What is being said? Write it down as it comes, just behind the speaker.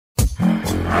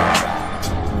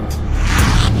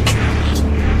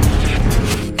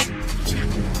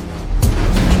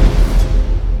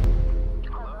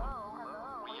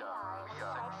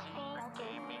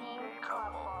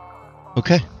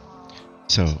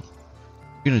So,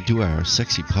 we're going to do our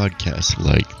sexy podcast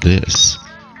like this,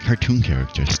 cartoon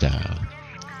character style.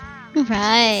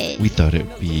 Right. We thought it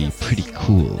would be pretty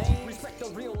cool.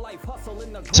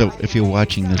 So, if you're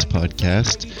watching this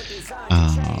podcast,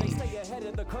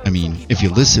 if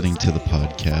you're listening to the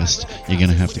podcast, you're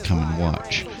going to have to come and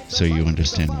watch so you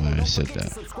understand why I said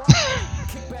that.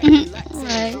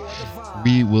 Right.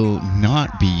 We will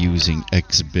not be using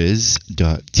Xbiz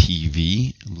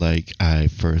Tv like I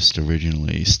first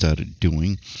originally started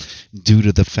doing due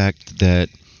to the fact that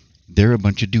they're a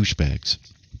bunch of douchebags.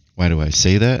 Why do I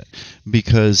say that?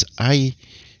 Because I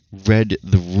read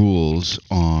the rules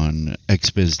on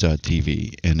Xbiz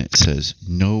TV and it says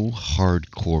no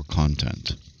hardcore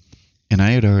content. And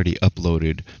I had already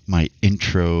uploaded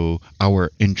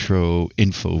our intro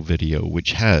info video,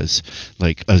 which has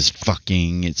like us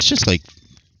fucking. It's just like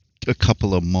a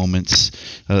couple of moments.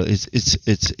 It's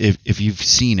if you've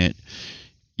seen it,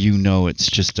 you know it's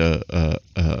just a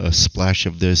splash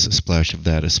of this, a splash of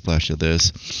that, a splash of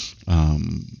this.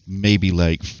 Maybe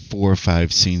like 4 or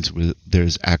 5 scenes where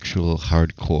there's actual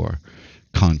hardcore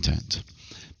content.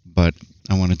 But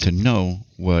I wanted to know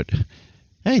what.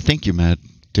 Hey, thank you, Matt.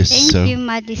 Thank you,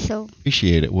 Madiso.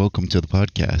 Appreciate it. Welcome to the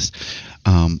podcast.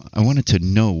 I wanted to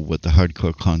know what the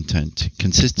hardcore content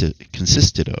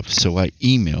consisted of, so I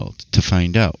emailed to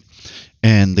find out.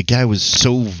 And the guy was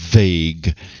so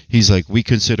vague. He's like, we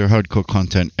consider hardcore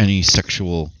content any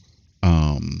sexual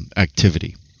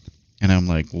activity. And I'm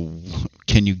like, well,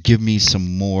 can you give me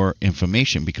some more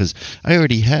information? Because I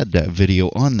already had that video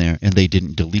on there, and they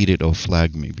didn't delete it or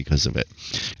flag me because of it.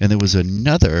 And there was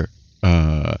another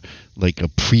like a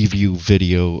preview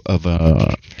video of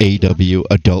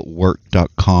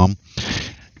adultwork.com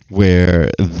where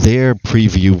their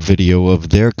preview video of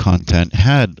their content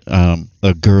had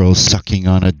a girl sucking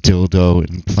on a dildo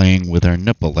and playing with her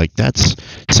nipple. Like, that's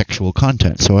sexual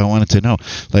content. So I wanted to know,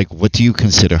 like, what do you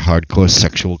consider hardcore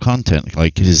sexual content?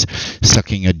 Like, is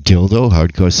sucking a dildo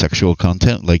hardcore sexual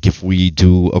content? Like, if we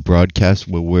do a broadcast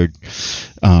where we're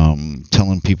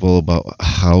telling people about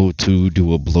how to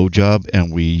do a blowjob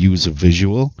and we use a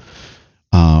visual,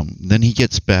 then he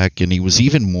gets back and he was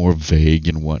even more vague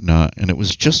and whatnot, and it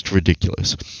was just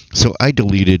ridiculous. So I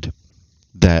deleted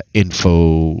that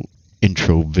intro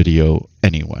video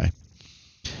anyway.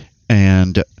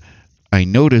 And I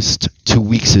noticed 2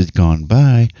 weeks had gone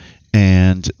by,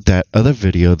 and that other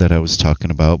video that I was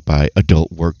talking about by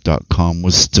adultwork.com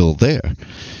was still there.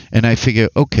 And I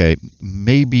figured, okay,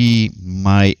 maybe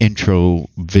my intro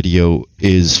video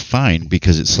is fine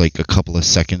because it's like a couple of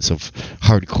seconds of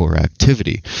hardcore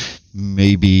activity.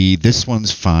 Maybe this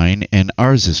one's fine and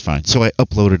ours is fine. So I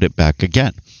uploaded it back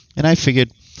again. And I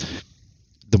figured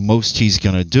the most he's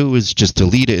going to do is just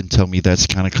delete it and tell me that's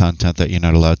kind of content that you're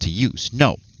not allowed to use.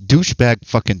 No. Douchebag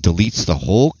fucking deletes the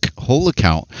whole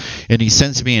account, and he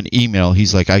sends me an email.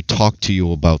 He's like, I talked to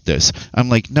you about this. I'm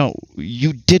like, no,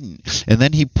 you didn't. And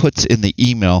then he puts in the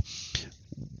email,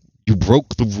 you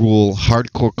broke the rule,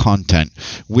 hardcore content,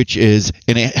 which is,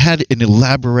 and it had an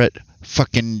elaborate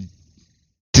fucking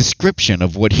description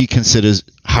of what he considers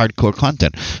hardcore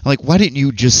content. I'm like, why didn't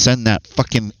you just send that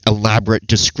fucking elaborate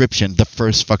description the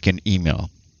first fucking email?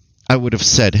 I would have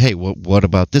said, hey, what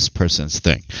about this person's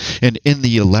thing? And in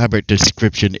the elaborate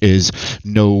description is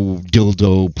no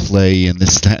dildo play and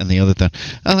this, that, and the other thing.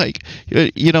 I'm like,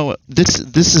 you know, this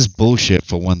is bullshit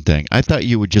for one thing. I thought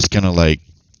you were just going to, like,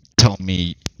 tell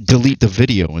me, delete the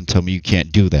video and tell me you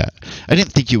can't do that. I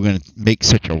didn't think you were going to make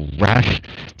such a rash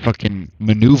fucking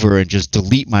maneuver and just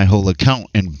delete my whole account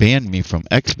and ban me from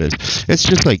Xbiz. It's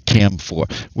just like Cam 4.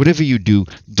 Whatever you do,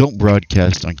 don't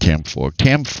broadcast on Cam 4.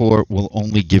 Cam 4 will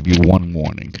only give you one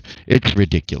warning. It's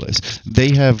ridiculous. They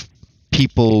have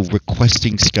people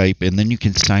requesting Skype, and then you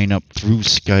can sign up through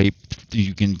Skype.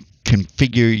 You can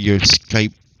configure your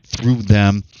Skype through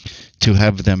them to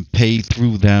have them pay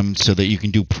through them so that you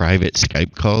can do private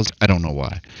Skype calls. I don't know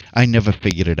why. I never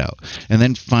figured it out. And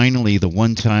then finally, the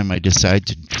one time I decide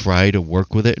to try to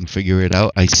work with it and figure it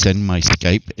out, I send my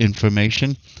Skype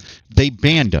information. They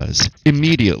banned us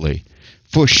immediately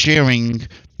for sharing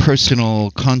personal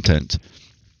content.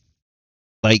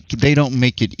 Like, they don't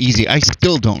make it easy. I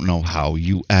still don't know how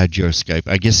you add your Skype.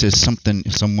 I guess there's something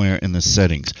somewhere in the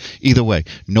settings. Either way,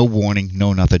 no warning,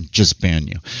 no nothing, just ban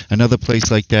you. Another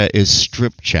place like that is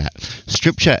Strip Chat.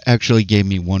 Strip Chat actually gave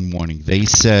me one warning. They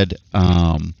said,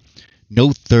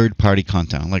 no third-party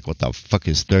content. I'm like, what the fuck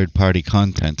is third-party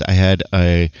content? I had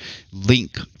a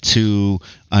link to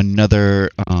another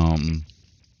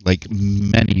like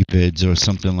many vids or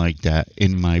something like that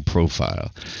in my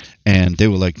profile. And they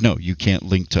were like, no, you can't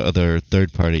link to other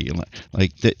third party.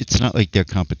 Like, it's not like they're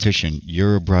competition.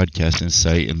 You're a broadcasting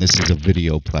site, and this is a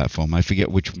video platform. I forget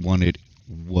which one it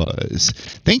was.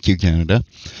 Thank you, Canada.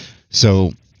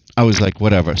 So I was like,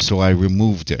 whatever. So I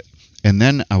removed it. And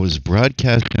then I was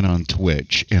broadcasting on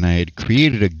Twitch, and I had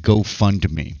created a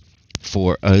GoFundMe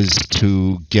for us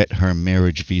to get her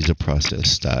marriage visa process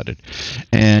started.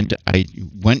 And I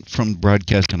went from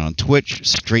broadcasting on Twitch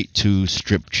straight to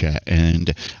Strip Chat.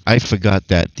 And I forgot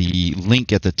that the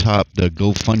link at the top, the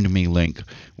GoFundMe link,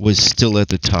 was still at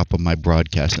the top of my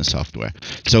broadcasting software.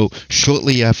 So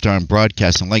shortly after I'm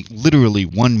broadcasting, like literally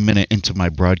 1 minute into my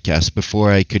broadcast,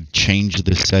 before I could change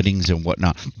the settings and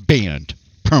whatnot, banned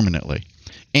permanently.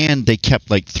 And they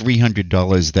kept like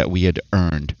 $300 that we had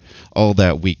earned all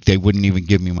that week. They wouldn't even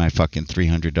give me my fucking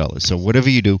 $300. So whatever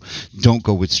you do, don't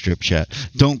go with Strip Chat.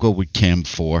 Don't go with Cam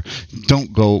 4.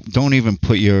 Don't even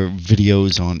put your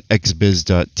videos on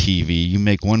Xbiz.tv. You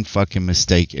make one fucking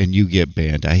mistake and you get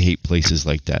banned. I hate places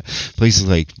like that. Places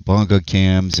like Bonga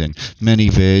Cams and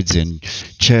ManyVids and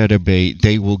Chatterbait,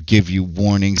 they will give you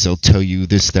warnings. They'll tell you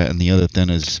this, that, and the other thing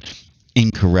is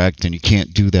incorrect and you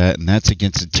can't do that and that's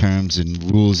against the terms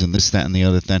and rules and this, that, and the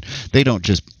other thing. They don't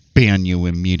just ban you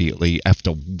immediately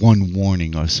after one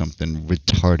warning or something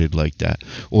retarded like that,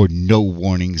 or no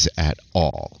warnings at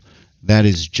all. That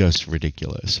is just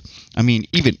ridiculous. I mean,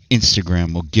 even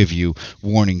Instagram will give you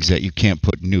warnings that you can't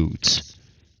put nudes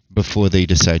before they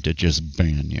decide to just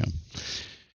ban you.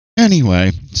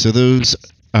 Anyway, so those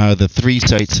are the 3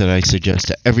 sites that I suggest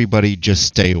to everybody just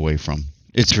stay away from.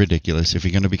 It's ridiculous. If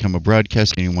you're going to become a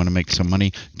broadcaster and you want to make some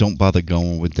money, don't bother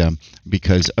going with them,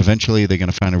 because eventually they're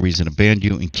going to find a reason to ban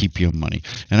you and keep your money.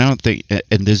 And I don't think,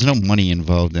 and there's no money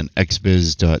involved in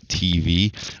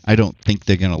Xbiz.tv. I don't think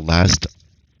they're going to last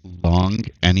long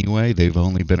anyway. They've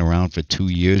only been around for 2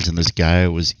 years, and this guy I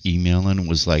was emailing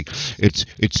was like, it's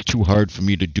too hard for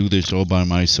me to do this all by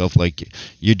myself. Like,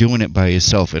 you're doing it by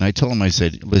yourself. And I told him, I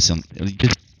said, listen,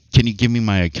 just can you give me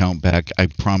my account back? I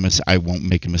promise I won't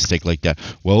make a mistake like that.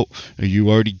 Well, you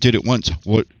already did it once.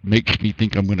 What makes me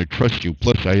think I'm going to trust you?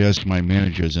 Plus, I asked my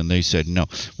managers, and they said no.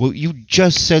 Well, you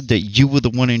just said that you were the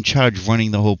one in charge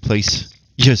running the whole place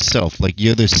yourself. Like,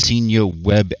 you're the senior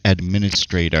web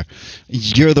administrator.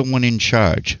 You're the one in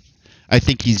charge. I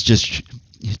think he's just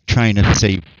trying to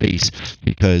save face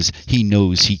because he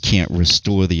knows he can't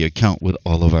restore the account with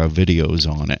all of our videos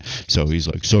on it. So he's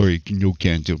like, sorry, you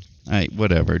can't do.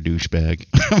 Whatever, douchebag.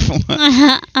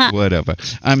 Whatever.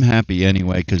 I'm happy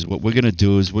anyway, because what we're going to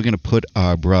do is we're going to put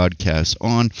our broadcast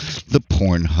on the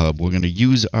Pornhub. We're going to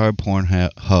use our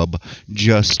Pornhub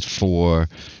just for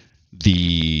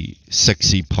the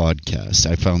SxyPodCast.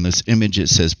 I found this image. It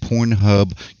says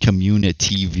Pornhub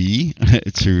Community TV.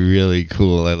 It's really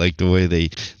cool. I like the way they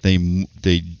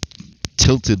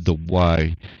tilted the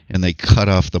Y and they cut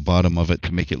off the bottom of it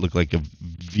to make it look like a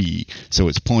V. So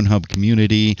it's Pornhub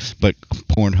Community, but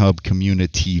Pornhub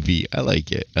Community TV. I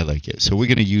like it. I like it. So we're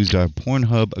going to use our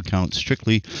Pornhub account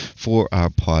strictly for our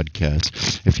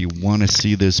podcast. If you want to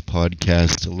see this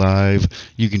podcast live,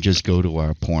 you can just go to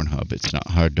our Pornhub. It's not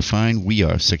hard to find. We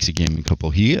are Sexy Gaming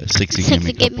Couple here, Sexy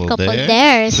Gaming Couple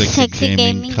there, Sexy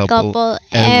Gaming Couple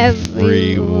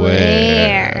everywhere.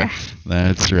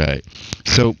 That's right.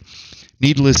 So,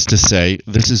 needless to say,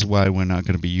 this is why we're not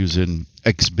going to be using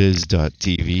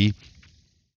Xbiz.tv.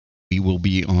 We will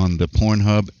be on the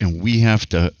Pornhub, and we have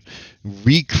to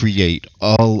recreate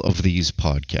all of these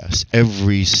podcasts,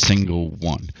 every single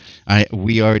one.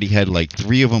 We already had like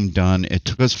 3 of them done. It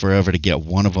took us forever to get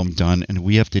one of them done, and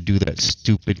we have to do that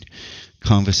stupid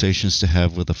Conversations to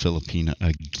Have with a Filipina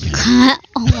again.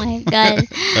 Oh my god.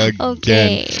 Again.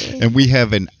 Okay. And we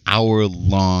have an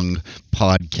hour-long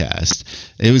podcast.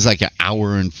 It was like an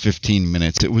hour and 15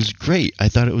 minutes. It was great. I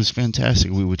thought it was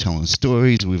fantastic. We were telling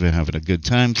stories. We were having a good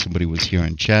time. Somebody was here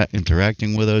in chat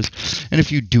interacting with us. And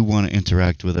if you do want to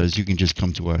interact with us, you can just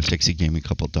come to our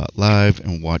sexygamingcouple.live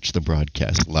and watch the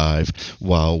broadcast live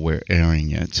while we're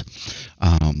airing it.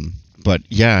 But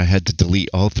yeah, I had to delete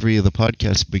all 3 of the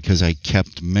podcasts because I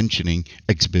kept mentioning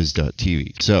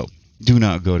Xbiz.tv. So do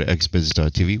not go to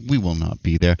Xbiz.tv. We will not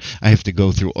be there. I have to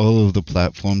go through all of the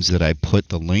platforms that I put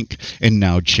the link and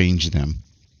now change them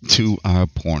to our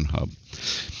Pornhub.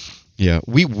 Yeah,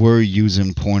 we were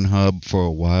using Pornhub for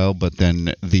a while, but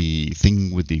then the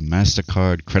thing with the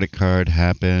MasterCard credit card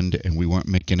happened and we weren't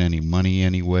making any money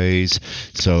anyways.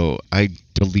 So I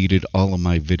deleted all of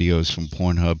my videos from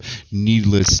Pornhub.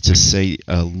 Needless to say,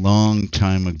 a long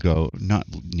time ago, not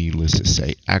needless to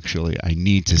say, actually, I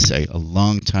need to say, a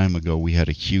long time ago, we had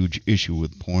a huge issue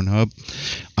with Pornhub.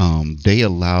 They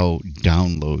allow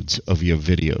downloads of your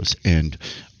videos, and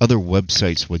other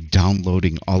websites were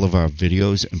downloading all of our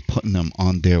videos and putting them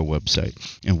on their website.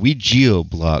 And we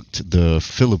geo-blocked the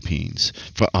Philippines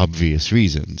for obvious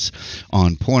reasons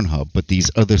on Pornhub, but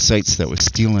these other sites that were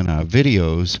stealing our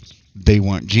videos, they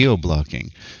weren't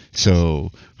geo-blocking.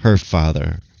 So her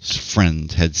father's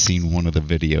friend had seen one of the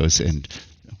videos and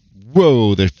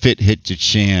whoa, the fit hit the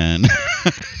chan.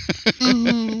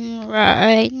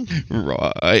 Right.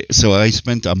 Right. So I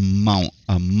spent a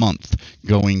month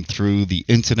going through the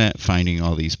internet, finding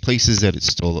all these places that it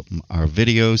stole our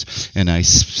videos, and I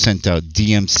sent out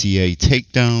DMCA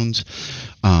takedowns,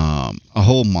 a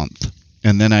whole month.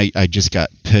 And then I just got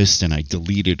pissed and I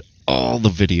deleted all the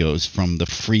videos from the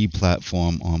free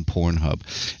platform on Pornhub.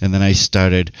 And then I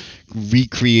started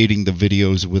recreating the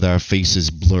videos with our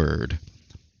faces blurred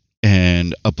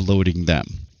and uploading them.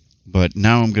 But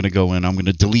now I'm going to go in, I'm going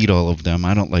to delete all of them.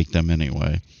 I don't like them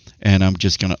anyway. And I'm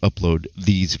just going to upload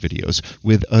these videos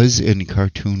with us in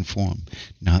cartoon form.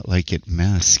 Not like it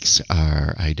masks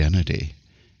our identity.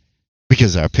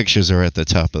 Because our pictures are at the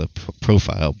top of the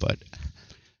profile, but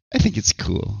I think it's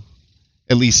cool.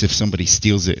 At least if somebody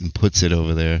steals it and puts it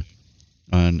over there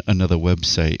on another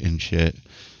website and shit,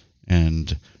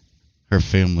 and her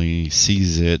family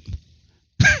sees it,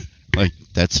 like,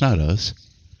 that's not us.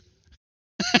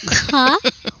 Huh?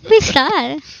 Who's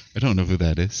that? I don't know who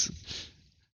that is.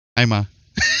 Hi, Ma.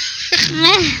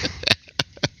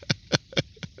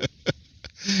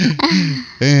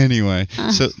 Anyway,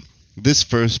 so this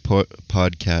first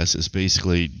podcast is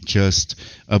basically just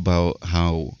about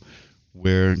how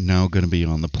we're now going to be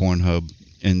on the Pornhub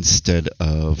instead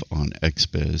of on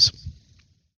Xbiz.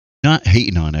 Not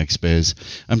hating on Xbiz.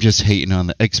 I'm just hating on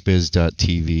the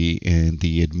Xbiz.tv and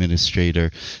the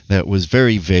administrator that was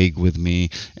very vague with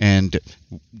me and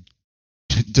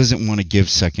doesn't want to give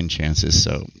second chances.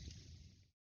 So,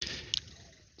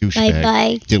 douchebag,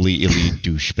 Bye. delete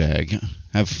douchebag.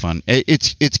 Have fun.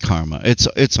 It's karma.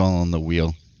 It's all on the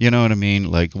wheel. You know what I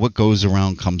mean? Like, what goes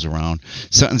around comes around.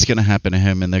 Something's gonna happen to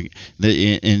him, and and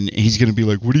he's gonna be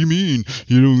like, "What do you mean?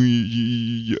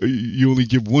 You only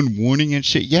give one warning and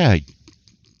shit." Yeah.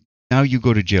 Now you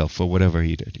go to jail for whatever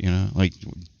he did. You know, like,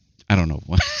 I don't know.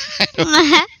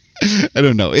 I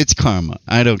don't know. It's karma.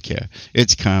 I don't care.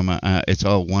 It's karma. It's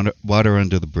all water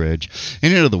under the bridge.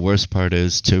 And you know the worst part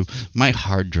is too, my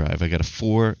hard drive. I got a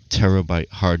 4 terabyte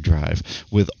hard drive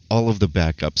with all of the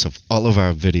backups of all of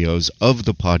our videos of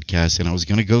the podcast, and I was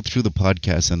gonna go through the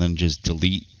podcast and then just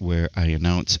delete where I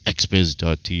announce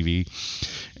xbiz.tv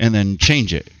and then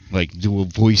change it. Like do a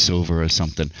voiceover or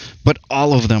something. But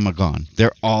all of them are gone.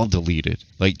 They're all deleted.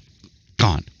 Like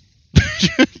gone.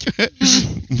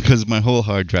 Because my whole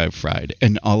hard drive fried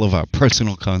and all of our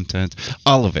personal content,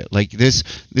 all of it. Like this,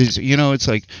 it's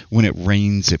like when it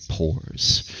rains, it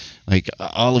pours. Like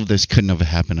all of this couldn't have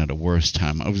happened at a worse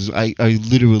time. I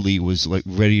literally was like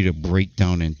ready to break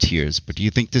down in tears. But do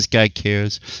you think this guy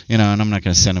cares? And I'm not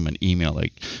gonna send him an email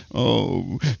like,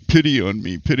 "Oh, pity on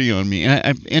me, pity on me."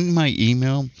 And in my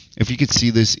email, if you could see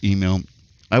this email,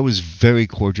 I was very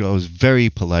cordial. I was very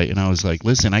polite, and I was like,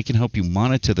 "Listen, I can help you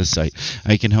monitor the site.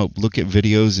 I can help look at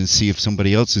videos and see if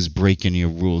somebody else is breaking your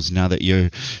rules. Now that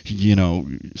you're,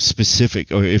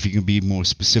 specific, or if you can be more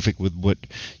specific with what,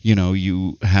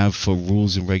 you have for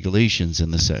rules and regulations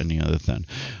and this, that, and the other thing."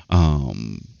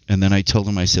 And then I told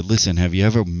him, I said, "Listen, have you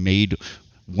ever made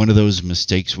one of those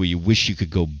mistakes where you wish you could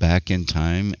go back in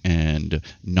time and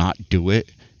not do it?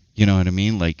 You know what I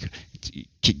mean? Like,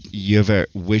 you ever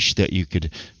wish that you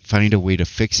could find a way to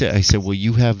fix it?" I said, "Well,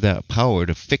 you have that power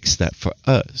to fix that for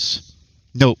us."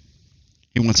 Nope.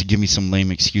 He wants to give me some lame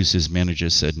excuses.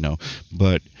 Manager said no.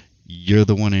 But you're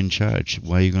the one in charge.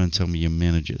 Why are you going to tell me your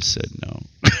manager said no?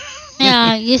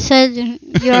 Yeah, you said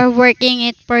you're working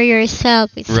it for yourself.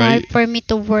 It's hard Right. for me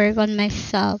to work on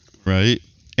myself. Right?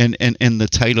 And the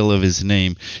title of his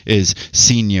name is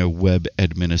Senior Web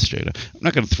Administrator. I'm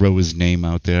not going to throw his name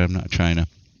out there. I'm not trying to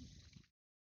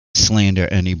slander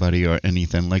anybody or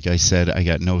anything. Like I said, I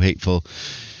got no hatefulness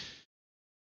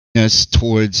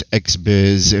towards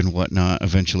XBiz and whatnot.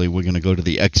 Eventually, we're going to go to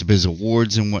the XBiz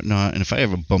Awards and whatnot. And if I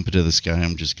ever bump into this guy,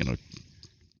 I'm just going to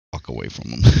walk away from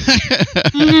him.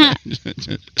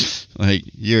 Mhm. Like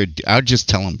I'll just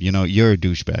tell him, you're a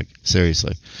douchebag.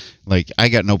 Seriously, like I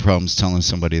got no problems telling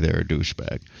somebody they're a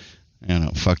douchebag.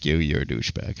 Fuck you, you're a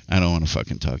douchebag. I don't want to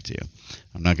fucking talk to you.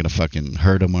 I'm not gonna fucking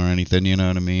hurt him or anything. You know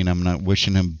what I mean? I'm not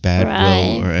wishing him bad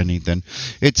will Right. or anything.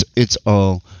 It's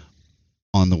all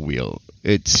on the wheel.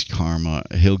 It's karma.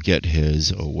 He'll get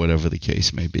his, or whatever the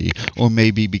case may be. Or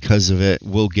maybe because of it,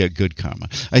 we'll get good karma.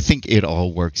 I think it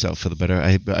all works out for the better.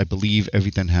 I believe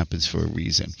everything happens for a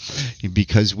reason.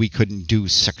 Because we couldn't do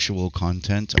sexual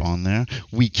content on there,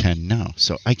 we can now.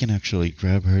 So I can actually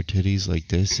grab her titties like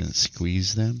this and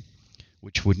squeeze them,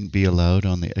 which wouldn't be allowed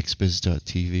on the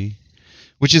Xbiz.tv.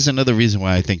 Which is another reason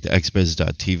why I think the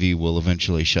Xbiz.tv will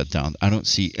eventually shut down. I don't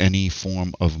see any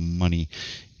form of money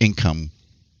income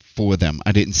for them.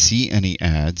 I didn't see any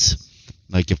ads.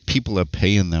 Like if people are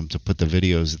paying them to put the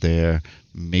videos there,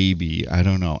 maybe, I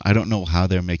don't know. I don't know how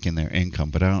they're making their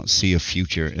income, but I don't see a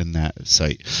future in that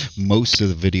site. Most of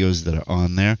the videos that are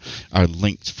on there are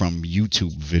linked from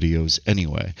YouTube videos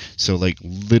anyway. So like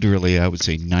literally I would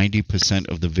say 90%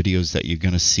 of the videos that you're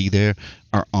going to see there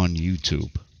are on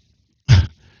YouTube.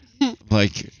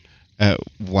 Like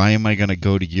why am I going to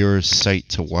go to your site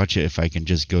to watch it if I can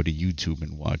just go to YouTube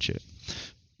and watch it?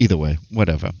 Either way,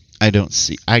 whatever.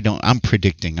 I'm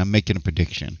predicting, I'm making a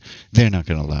prediction. They're not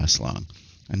going to last long.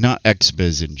 And not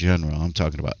XBiz in general. I'm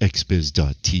talking about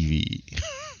XBiz.tv.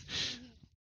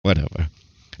 Whatever.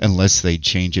 Unless they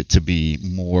change it to be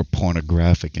more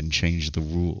pornographic and change the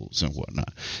rules and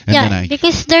whatnot. And then Yeah,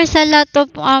 because there's a lot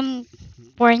of porn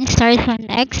stars on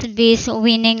XBiz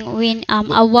win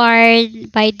well,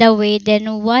 award by the way,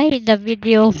 then why the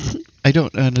video? I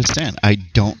don't understand. I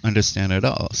don't understand at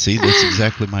all. See, that's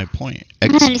exactly my point.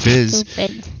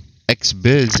 Stupid.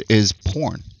 XBiz is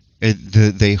porn.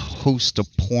 They host a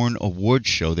porn award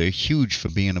show. They're huge for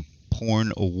being a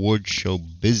porn award show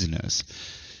business.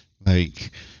 Like,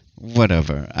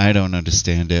 whatever. I don't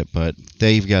understand it, but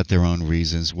they've got their own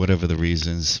reasons. Whatever the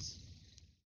reasons,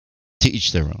 to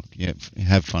each their own. Yeah,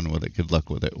 have fun with it. Good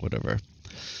luck with it. Whatever.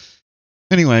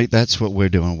 Anyway, that's what we're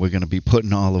doing. We're going to be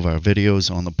putting all of our videos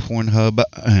on the Pornhub,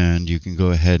 and you can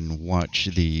go ahead and watch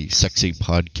the sexy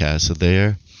podcast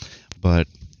there. But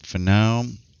for now,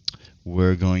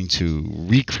 we're going to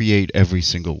recreate every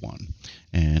single one.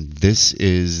 And this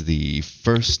is the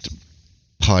first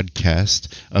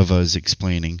podcast of us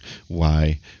explaining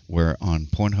why we're on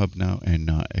Pornhub now and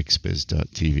not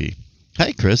xbiz.tv.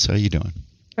 Hi, Chris. How you doing?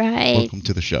 Right. Welcome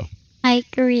to the show. Hi,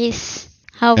 Chris.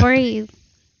 How are you?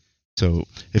 So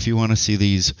if you want to see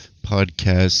these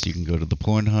podcasts, you can go to the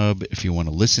Pornhub. If you want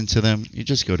to listen to them, you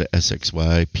just go to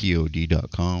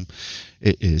SxyPod.com.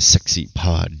 It is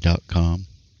SxyPod.com.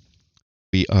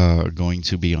 We are going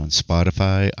to be on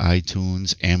Spotify,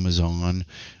 iTunes, Amazon,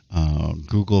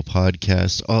 Google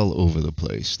Podcasts, all over the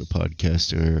place. The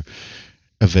podcasts are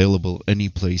available any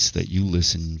place that you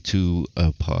listen to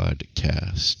a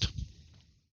podcast.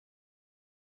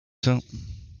 So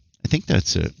I think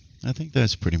that's it. I think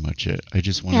that's pretty much it. I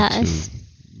just wanted Yes.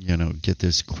 to, get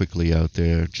this quickly out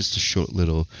there. Just a short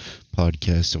little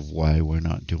podcast of why we're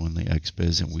not doing the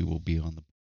XBiz, and we will be on the.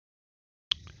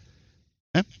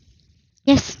 Eh,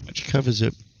 Yes. which covers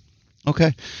it.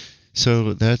 Okay,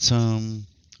 so that's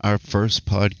our first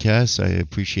podcast. I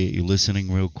appreciate you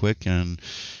listening real quick and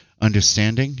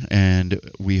understanding, and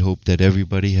we hope that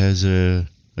everybody has a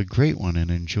great one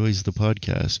and enjoys the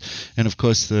podcast. And of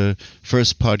course, the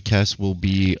first podcast will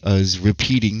be us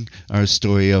repeating our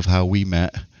story of how we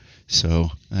met.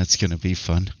 So that's going to be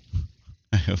fun.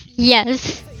 I hope.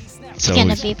 Yes. It's So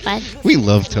gonna be fun. we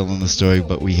love telling the story,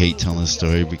 but we hate telling the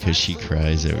story because she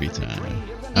cries every time.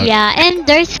 Yeah, and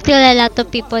there's still a lot of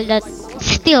people that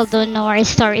still don't know our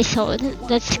story, so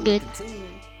that's good.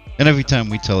 And every time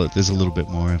we tell it, there's a little bit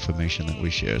more information that we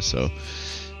share. So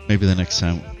maybe the next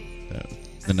time,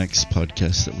 the next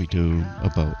podcast that we do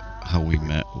about how we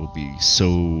met will be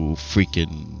so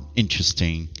freaking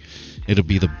interesting. It'll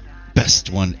be the best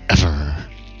one ever.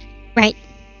 Right.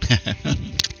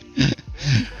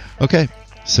 Okay,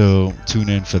 so tune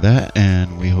in for that,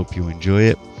 and we hope you enjoy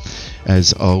it.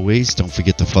 As always, don't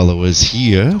forget to follow us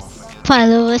here.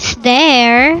 Follow us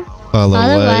there. Follow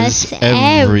Follow us us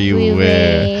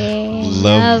everywhere. everywhere.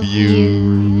 Love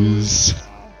yous.